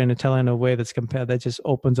story and you tell it in a way that's that just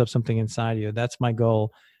opens up something inside you. That's my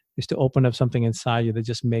goal, is to open up something inside you that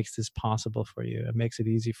just makes this possible for you. It makes it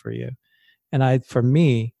easy for you. And for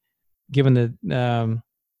me, given the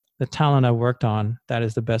talent I worked on, that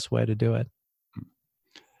is the best way to do it.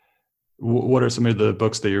 What are some of the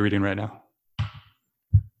books that you're reading right now?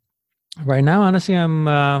 Right now, honestly, I'm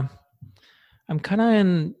kind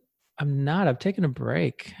of I've taken a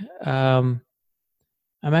break.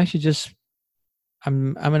 I'm actually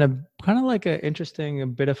I'm in a kind of like a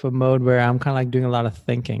bit of a mode where I'm kind of like doing a lot of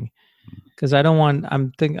thinking, because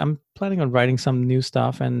I'm planning on writing some new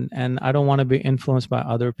stuff, and I don't want to be influenced by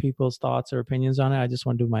other people's thoughts or opinions on it. I just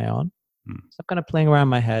want to do my own. So I'm kind of playing around in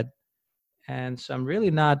my head. And so I'm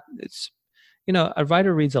really not, a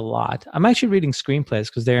writer reads a lot. I'm actually reading screenplays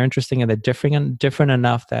because they're interesting and they're different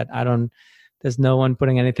enough that there's no one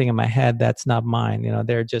putting anything in my head that's not mine.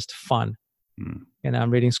 They're just fun.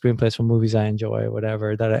 I'm reading screenplays for movies I enjoy, or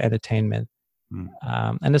whatever, that are entertainment.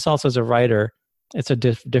 And this also, as a writer, it's a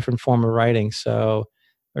different form of writing. So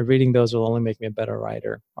reading those will only make me a better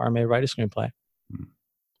writer, or I may write a screenplay.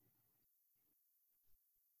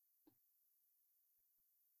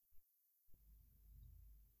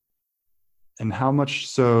 And how much,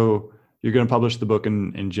 so you're going to publish the book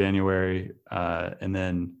in January, and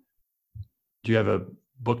then do you have a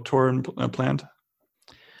book tour planned?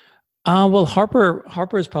 Well,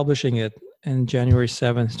 Harper is publishing it in January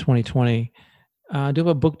 7th, 2020. Do you have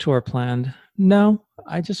a book tour planned? No,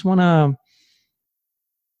 I just want to,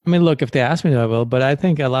 look, if they ask me to, I will, but I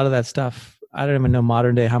think a lot of that stuff, I don't even know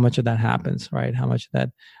modern day how much of that happens, right? How much of that,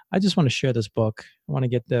 I just want to share this book. I want to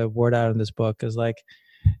get the word out on this book, because like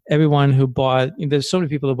everyone who bought, there's so many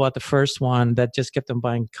people who bought the first one that just kept on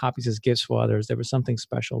buying copies as gifts for others. There was something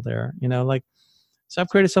special there, so I've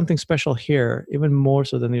created something special here, even more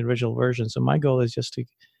so than the original version. So my goal is just to,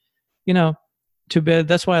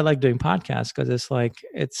 that's why I like doing podcasts, because it's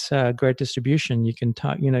great distribution. You can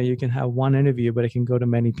talk, you can have one interview, but it can go to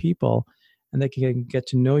many people, and they can get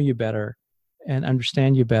to know you better and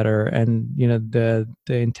understand you better, and the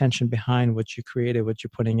intention behind what you created, what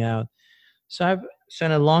you're putting out. So I've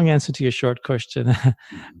sent a long answer to your short question.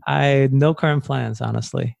 I no current plans,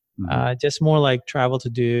 honestly. Just more like travel to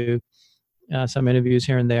do some interviews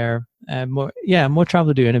here and there, and more travel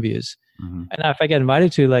to do interviews. And if I get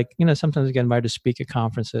invited to, like, sometimes I get invited to speak at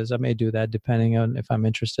conferences. I may do that depending on if I'm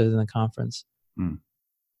interested in the conference. And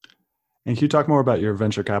can you talk more about your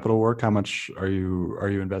venture capital work? How much are you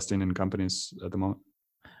investing in companies at the moment?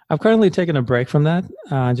 I've currently taken a break from that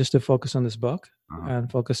just to focus on this book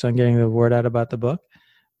and focus on getting the word out about the book.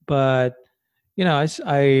 But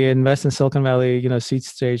I invest in Silicon Valley, seed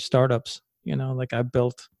stage startups. Like I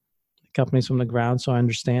built companies from the ground, so I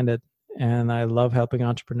understand it, and I love helping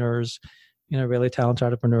entrepreneurs, really talented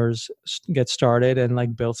entrepreneurs get started and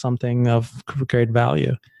like build something of great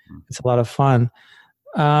value. It's a lot of fun.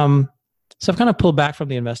 So I've kind of pulled back from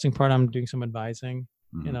the investing part. I'm doing some advising,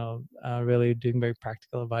 really doing very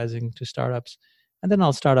practical advising to startups, and then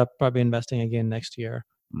I'll start up probably investing again next year.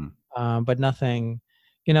 But nothing.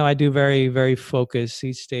 I do very, very focused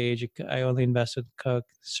seed stage. I only invest with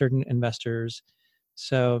certain investors.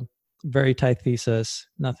 So very tight thesis,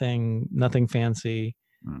 nothing fancy,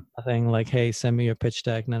 nothing like, hey, send me your pitch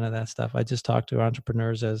deck, none of that stuff. I just talk to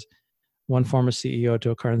entrepreneurs as one former CEO to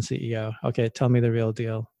a current CEO. Okay, tell me the real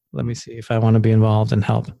deal. Let me see if I want to be involved and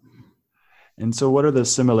help. And so what are the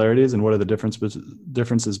similarities and what are the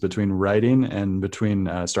differences between writing and between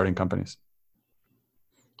starting companies?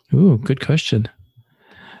 Ooh, good question.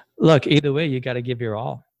 Look, either way, you got to give your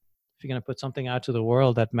all. If you're going to put something out to the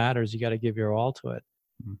world that matters, you got to give your all to it.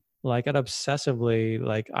 Like I obsessively,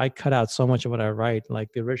 like I cut out so much of what I write, like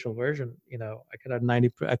the original version, I cut out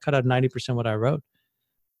 90% what I wrote.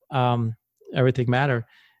 Everything mattered.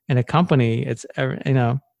 In a company, it's,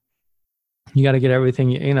 you got to get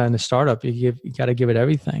everything, in a startup, you got to give it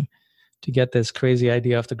everything to get this crazy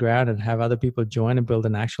idea off the ground and have other people join and build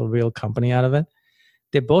an actual real company out of it.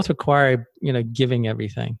 They both require, giving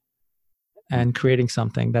everything and creating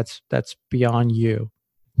something that's beyond you.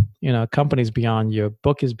 A company's beyond you. A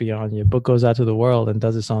book is beyond you. A book goes out to the world and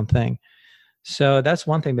does its own thing. So that's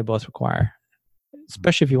one thing they both require,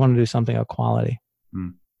 especially if you want to do something of quality.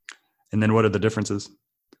 And then what are the differences?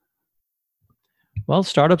 Well,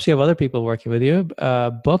 startups, you have other people working with you.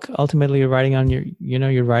 Book, ultimately, you're writing on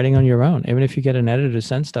you're writing on your own. Even if you get an editor to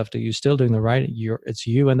send stuff to you, still doing the writing. It's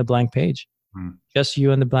you and the blank page. Just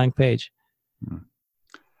you and the blank page.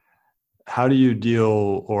 How do you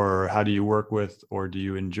deal, or how do you work with, or do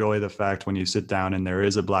you enjoy the fact when you sit down and there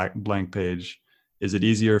is a blank page? Is it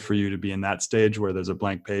easier for you to be in that stage where there's a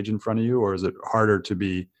blank page in front of you, or is it harder to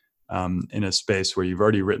be in a space where you've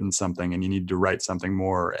already written something and you need to write something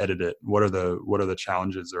more or edit it? What are the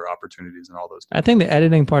challenges or opportunities and all those things? I think the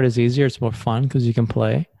editing part is easier. It's more fun because you can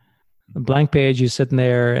play. The blank page, you sitting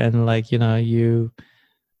there and like, the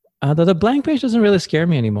blank page doesn't really scare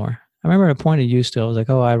me anymore. I remember at a point it used to. I was like,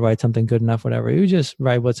 oh, I write something good enough, whatever. You just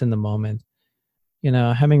write what's in the moment.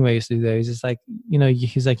 Hemingway used to do that. He's just like,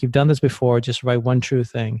 he's like, you've done this before. Just write one true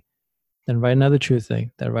thing, then write another true thing,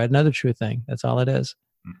 then write another true thing. That's all it is.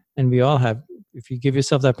 And we all have, if you give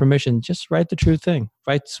yourself that permission, just write the true thing.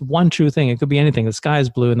 Write one true thing. It could be anything. The sky is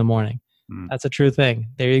blue in the morning. That's a true thing.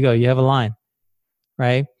 There you go. You have a line,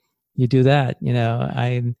 right? You do that,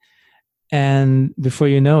 and before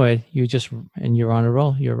you know it, you're on a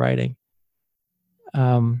roll. You're writing.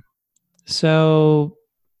 So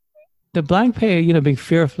the blank page, big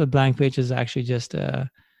fear of the blank page is actually just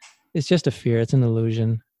it's just a fear. It's an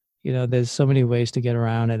illusion. There's so many ways to get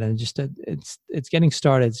around it, and just it's getting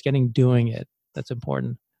started. It's doing it. That's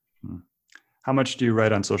important. How much do you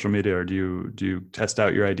write on social media, or do you test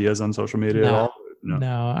out your ideas on social media at all?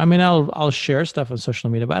 No. I mean, I'll share stuff on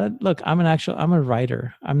social media, but look, I'm a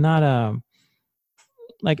writer. I'm not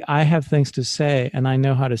like I have things to say and I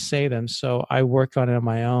know how to say them. So I work on it on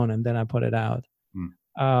my own and then I put it out.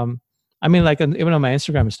 I mean, like even on my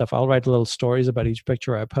Instagram and stuff, I'll write little stories about each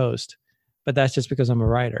picture I post, but that's just because I'm a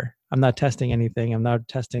writer. I'm not testing anything. I'm not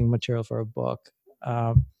testing material for a book.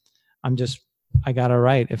 I got to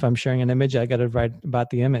write. If I'm sharing an image, I got to write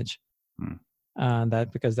about the image.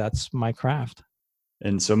 Because that's my craft.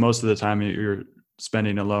 And so most of the time you're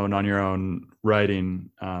spending alone on your own writing,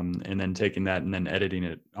 and then taking that and then editing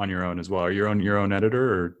it on your own as well. Are you your own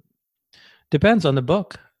editor, or? Depends on the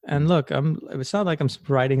book. And look, it's not like I'm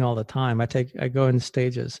writing all the time. I go in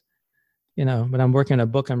stages, when I'm working on a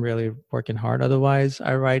book, I'm really working hard. Otherwise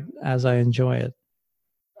I write as I enjoy it.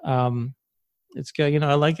 It's good.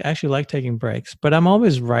 I actually like taking breaks, but I'm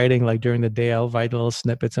always writing. Like during the day, I'll write little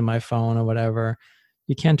snippets in my phone or whatever.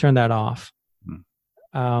 You can't turn that off.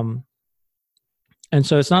 And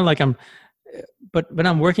so it's not like but when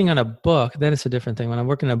I'm working on a book, then it's a different thing. When I'm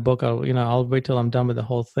working on a book, I'll wait till I'm done with the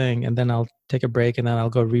whole thing, and then I'll take a break, and then I'll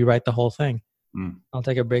go rewrite the whole thing. I'll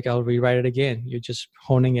take a break. I'll rewrite it again. You're just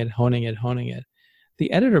honing it, honing it, honing it.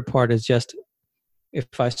 The editor part is just if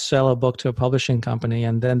I sell a book to a publishing company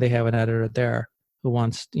and then they have an editor there who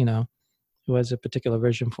wants, who has a particular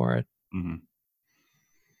vision for it. Mm-hmm.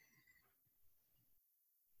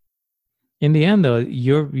 In the end, though,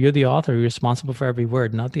 you're the author. You're responsible for every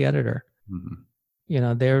word, not the editor.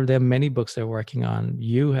 Mm-hmm. There are many books they're working on.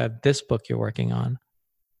 You have this book you're working on.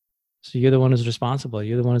 So you're the one who's responsible.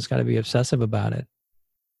 You're the one who's got to be obsessive about it.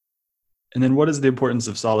 And then what is the importance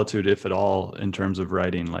of solitude, if at all, in terms of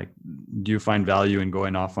writing? Like, do you find value in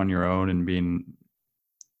going off on your own and being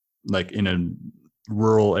like in a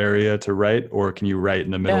rural area to write, or can you write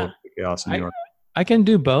in the middle of the chaos in New York? I can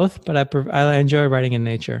do both, but I enjoy writing in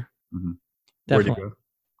nature. Mm-hmm. Definitely. Where do you go?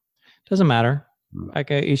 Doesn't matter.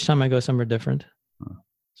 Each time I go somewhere different.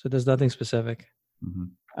 So there's nothing specific.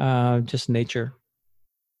 Just nature.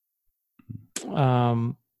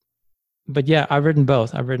 But yeah, I've written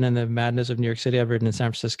both. I've written in the madness of New York City. I've written in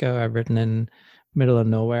San Francisco. I've written in middle of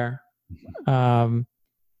nowhere.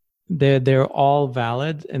 They're all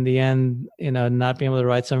valid. In the end, not being able to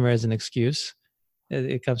write somewhere is an excuse.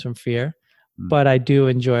 It comes from fear. But I do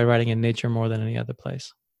enjoy writing in nature more than any other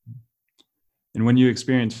place. And when you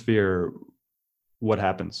experience fear, what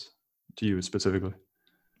happens to you specifically?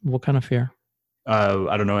 What kind of fear?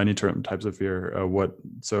 I don't know, any types of fear.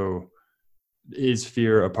 So is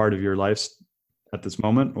fear a part of your life at this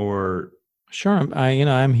moment, or? Sure.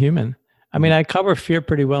 I'm human. I mean, I cover fear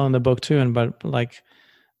pretty well in the book too,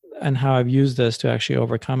 and how I've used this to actually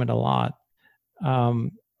overcome it a lot.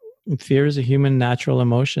 Fear is a human natural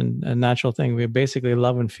emotion, a natural thing. We basically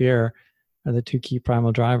love and fear are the two key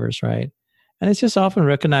primal drivers, right? And it's just often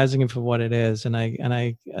recognizing it for what it is. And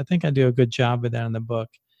I think I do a good job with that in the book,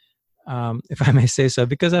 if I may say so,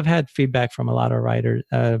 because I've had feedback from a lot of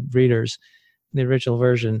readers in the original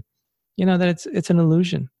version, that it's an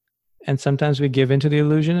illusion. And sometimes we give into the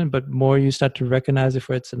illusion, but more you start to recognize it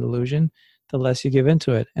for it's an illusion, the less you give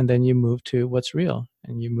into it. And then you move to what's real,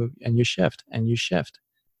 and you move and you shift and you shift.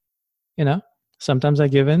 Sometimes I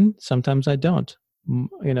give in, sometimes I don't.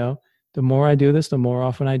 The more I do this, the more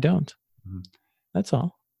often I don't. That's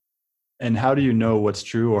all. And how do you know what's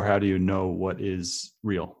true, or how do you know what is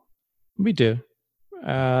real? We do.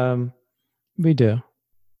 We do.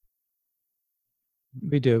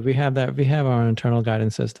 We do. We have that. We have our internal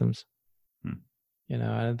guidance systems. I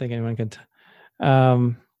don't think anyone can.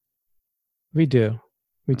 We do.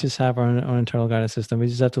 We just have our own internal guidance system. We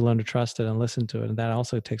just have to learn to trust it and listen to it, and that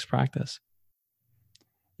also takes practice.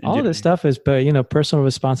 All of this stuff is, personal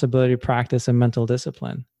responsibility, practice, and mental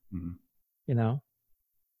discipline.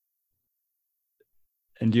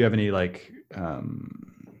 And do you have any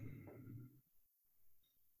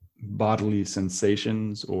bodily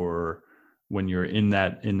sensations, or when you're in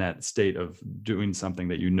that state of doing something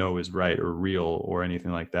that is right or real or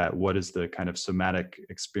anything like that, what is the kind of somatic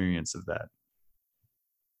experience of that?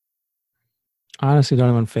 Honestly, don't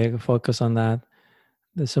even focus on that.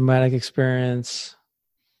 The somatic experience.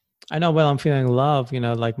 I know when I'm feeling love,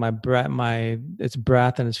 like my breath, it's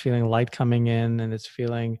breath, and it's feeling light coming in, and it's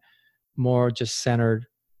feeling more just centered.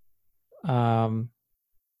 But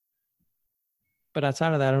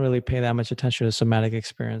outside of that, I don't really pay that much attention to somatic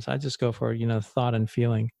experience. I just go for, thought and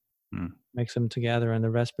feeling, mix them together, and the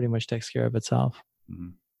rest pretty much takes care of itself.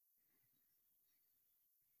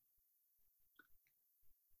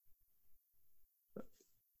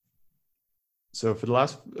 So for the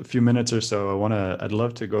last few minutes or so, I'd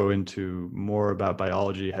love to go into more about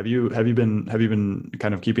biology. Have you been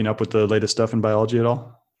kind of keeping up with the latest stuff in biology at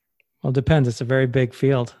all? Well, it depends. It's a very big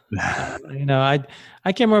field. I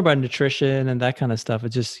care more about nutrition and that kind of stuff.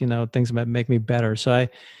 It's just, things that make me better. So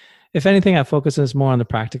if anything, I focus more on the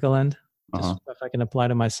practical end, just if I can apply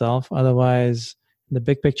to myself. Otherwise, the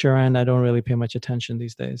big picture end, I don't really pay much attention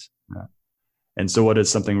these days. Yeah. And so what is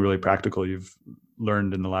something really practical you've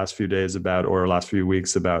learned in the last few days or last few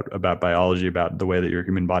weeks about biology, about the way that your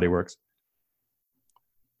human body works?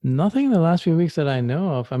 Nothing in the last few weeks that I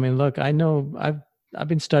know of. I mean, look, I know I've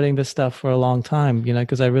been studying this stuff for a long time,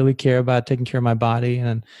 because I really care about taking care of my body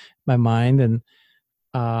and my mind. And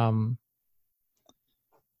have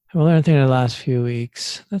I learned anything in the last few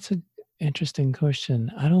weeks? That's an interesting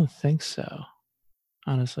question. I don't think so,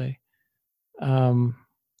 honestly.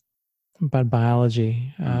 About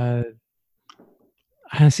biology, I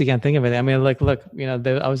honestly can't think of it. I mean, look,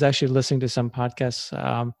 I was actually listening to some podcasts.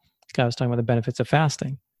 This guy was talking about the benefits of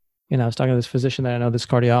fasting. I was talking to this physician that I know, this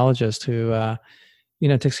cardiologist who,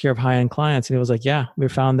 takes care of high-end clients. And he was like, yeah, we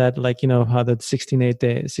found that how the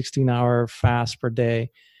 16-hour fast per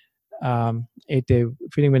day 8-day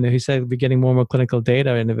feeding window, he said we're getting more and more clinical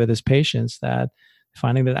data and with his patients that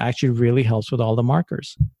finding that actually really helps with all the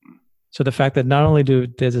markers. So the fact that not only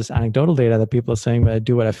there's this anecdotal data that people are saying, "But I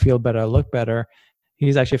do what I feel better, I look better,"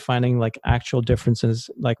 he's actually finding like actual differences,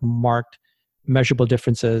 like marked, measurable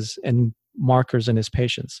differences in markers in his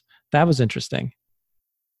patients. That was interesting.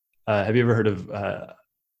 Have you ever heard of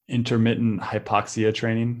intermittent hypoxia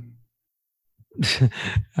training?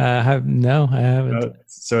 No, I haven't.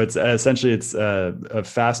 So it's essentially it's a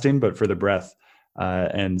fasting, but for the breath,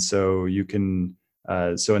 and so you can.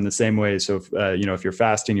 So in the same way, so if, if you're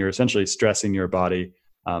fasting, you're essentially stressing your body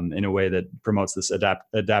in a way that promotes this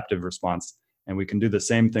adaptive response. And we can do the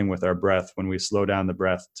same thing with our breath when we slow down the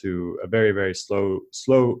breath to a very, very slow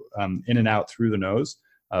in and out through the nose.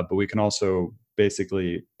 But we can also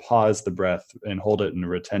basically pause the breath and hold it in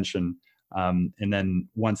retention. And then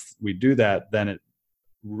once we do that, then it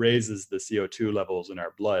raises the CO2 levels in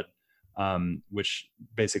our blood, which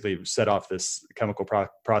basically set off this chemical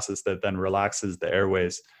process that then relaxes the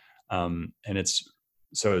airways. And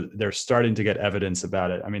so they're starting to get evidence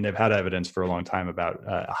about it. I mean, they've had evidence for a long time about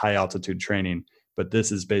high altitude training, but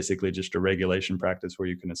this is basically just a regulation practice where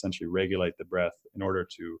you can essentially regulate the breath in order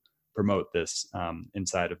to promote this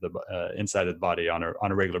inside of the body on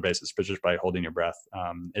a regular basis, but just by holding your breath.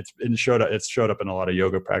 It's showed up in a lot of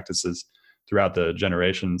yoga practices throughout the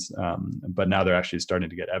generations, but now they're actually starting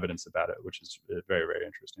to get evidence about it, which is very, very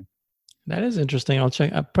interesting. That is interesting. I'll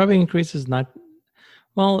check. Probably increases not.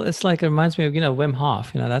 Well, it's like it reminds me of Wim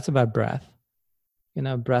Hof. That's about breath.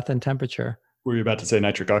 Breath and temperature. Were you about to say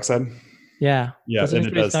nitric oxide? Yeah. Yeah, Does it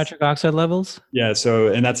increase nitric oxide levels? Yeah. So,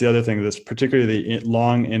 and that's the other thing. This particularly the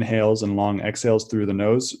long inhales and long exhales through the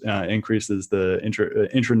nose increases the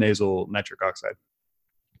intranasal nitric oxide.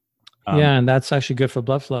 Yeah, and that's actually good for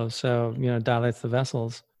blood flow. So dilates the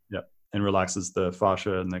vessels. Yep, and relaxes the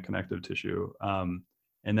fascia and the connective tissue.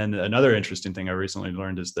 And then another interesting thing I recently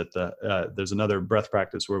learned is that there's another breath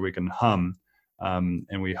practice where we can hum,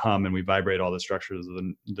 and we hum and we vibrate all the structures of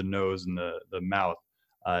the nose and the mouth.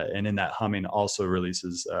 And in that humming also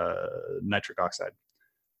releases nitric oxide.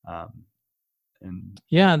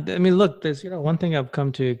 Yeah, I mean, look, there's one thing I've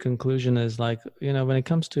come to conclusion is like when it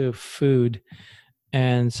comes to food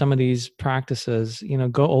and some of these practices,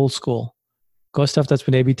 go old school, go stuff that's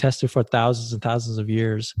been A/B tested for thousands and thousands of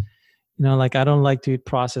years. Like I don't like to eat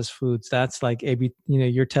processed foods. That's like A/B.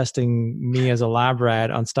 You're testing me as a lab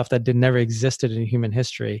rat on stuff that never existed in human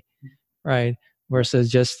history, right? Versus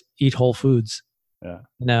just eat whole foods.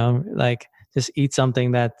 Yeah. Like just eat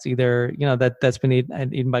something that's either that's been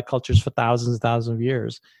eaten by cultures for thousands and thousands of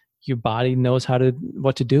years. Your body knows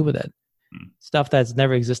what to do with it. Stuff that's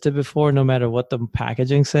never existed before, no matter what the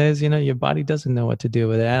packaging says, your body doesn't know what to do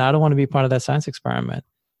with it. And I don't want to be part of that science experiment.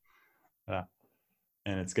 Yeah.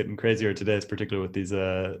 And it's getting crazier today, particularly with these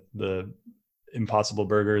the Impossible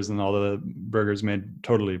burgers and all the burgers made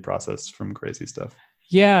totally processed from crazy stuff.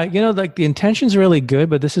 Yeah, like the intention's really good,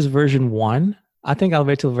 but this is version 1. I think I'll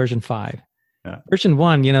wait till version 5. Yeah. Version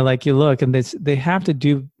 1, like you look and they have to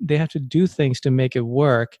do things to make it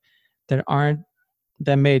work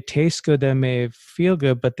that may taste good, that may feel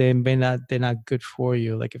good, but they're not good for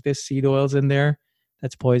you. Like if there's seed oils in there,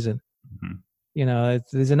 that's poison. Mm-hmm.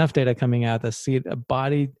 There's enough data coming out that a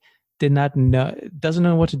body doesn't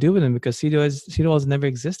know what to do with them because seed oils never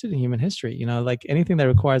existed in human history. Like anything that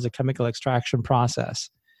requires a chemical extraction process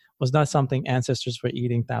was not something ancestors were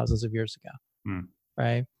eating thousands of years ago.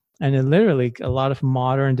 Right. And then literally a lot of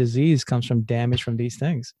modern disease comes from damage from these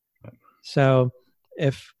things. So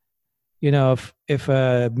if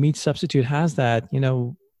a meat substitute has that,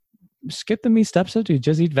 skip the meat substitute,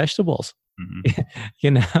 just eat vegetables.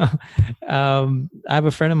 Mm-hmm. I have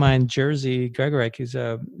a friend of mine, Jerzy Gregorek. He's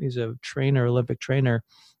a trainer, Olympic trainer,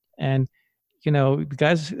 and the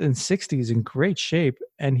guy's in 60s in great shape,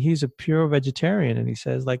 and he's a pure vegetarian. And he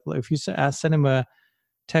says, like, if you send him a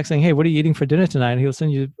text saying, "Hey, what are you eating for dinner tonight?" And he'll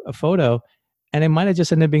send you a photo, and it might have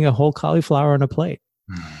just ended up being a whole cauliflower on a plate.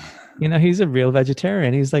 He's a real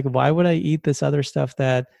vegetarian. He's like, why would I eat this other stuff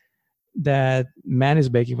that man is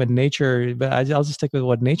making, but I'll just stick with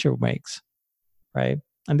what nature makes. Right.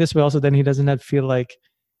 And this way also, then he doesn't feel like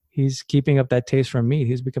he's keeping up that taste for meat.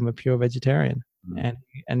 He's become a pure vegetarian.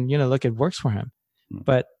 And look, it works for him,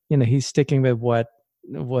 but he's sticking with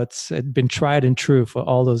what's been tried and true for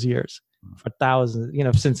all those years, for thousands,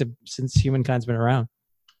 since humankind's been around.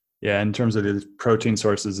 Yeah, in terms of the protein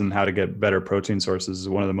sources and how to get better protein sources,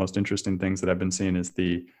 one of the most interesting things that I've been seeing is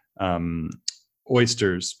the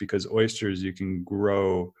oysters, because oysters you can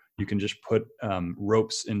just put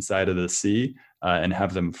ropes inside of the sea and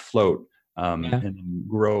have them float and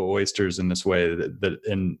grow oysters in this way that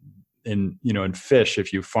and in fish,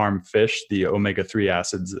 if you farm fish, the omega-3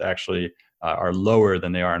 acids actually are lower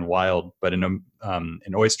than they are in wild, but in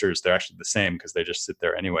oysters, they're actually the same because they just sit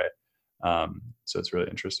there anyway. So it's really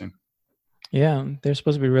interesting. Yeah, they're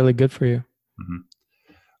supposed to be really good for you. Mm-hmm.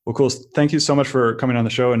 Well, cool. Thank you so much for coming on the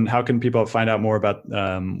show. And how can people find out more about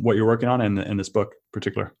what you're working on in this book in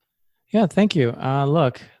particular? Yeah, thank you.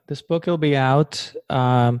 Look, this book will be out.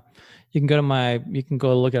 You can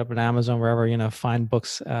go look it up on Amazon, wherever, find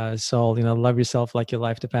books sold. Love Yourself Like Your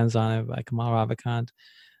Life Depends on It by Kamal Ravikant.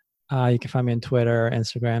 You can find me on Twitter,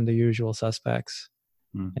 Instagram, the usual suspects.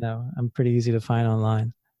 I'm pretty easy to find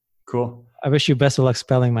online. Cool. I wish you best of luck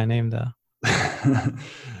spelling my name, though.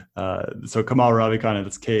 So Kamal Ravikant,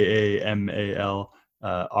 it's Kamal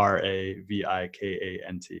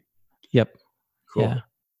Ravikant. Yep. Cool. Yeah.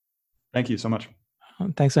 Thank you so much.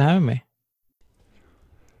 Thanks for having me.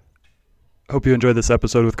 Hope you enjoyed this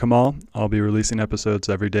episode with Kamal. I'll be releasing episodes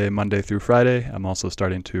every day, Monday through Friday. I'm also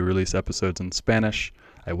starting to release episodes in Spanish.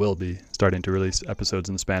 I will be starting to release episodes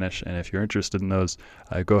in Spanish. And if you're interested in those,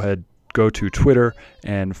 go to Twitter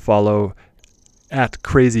and follow at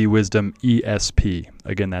Crazy Wisdom ESP.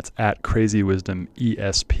 Again, that's at Crazy Wisdom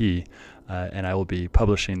ESP. And I will be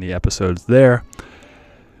publishing the episodes there.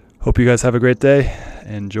 Hope you guys have a great day.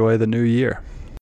 Enjoy the new year.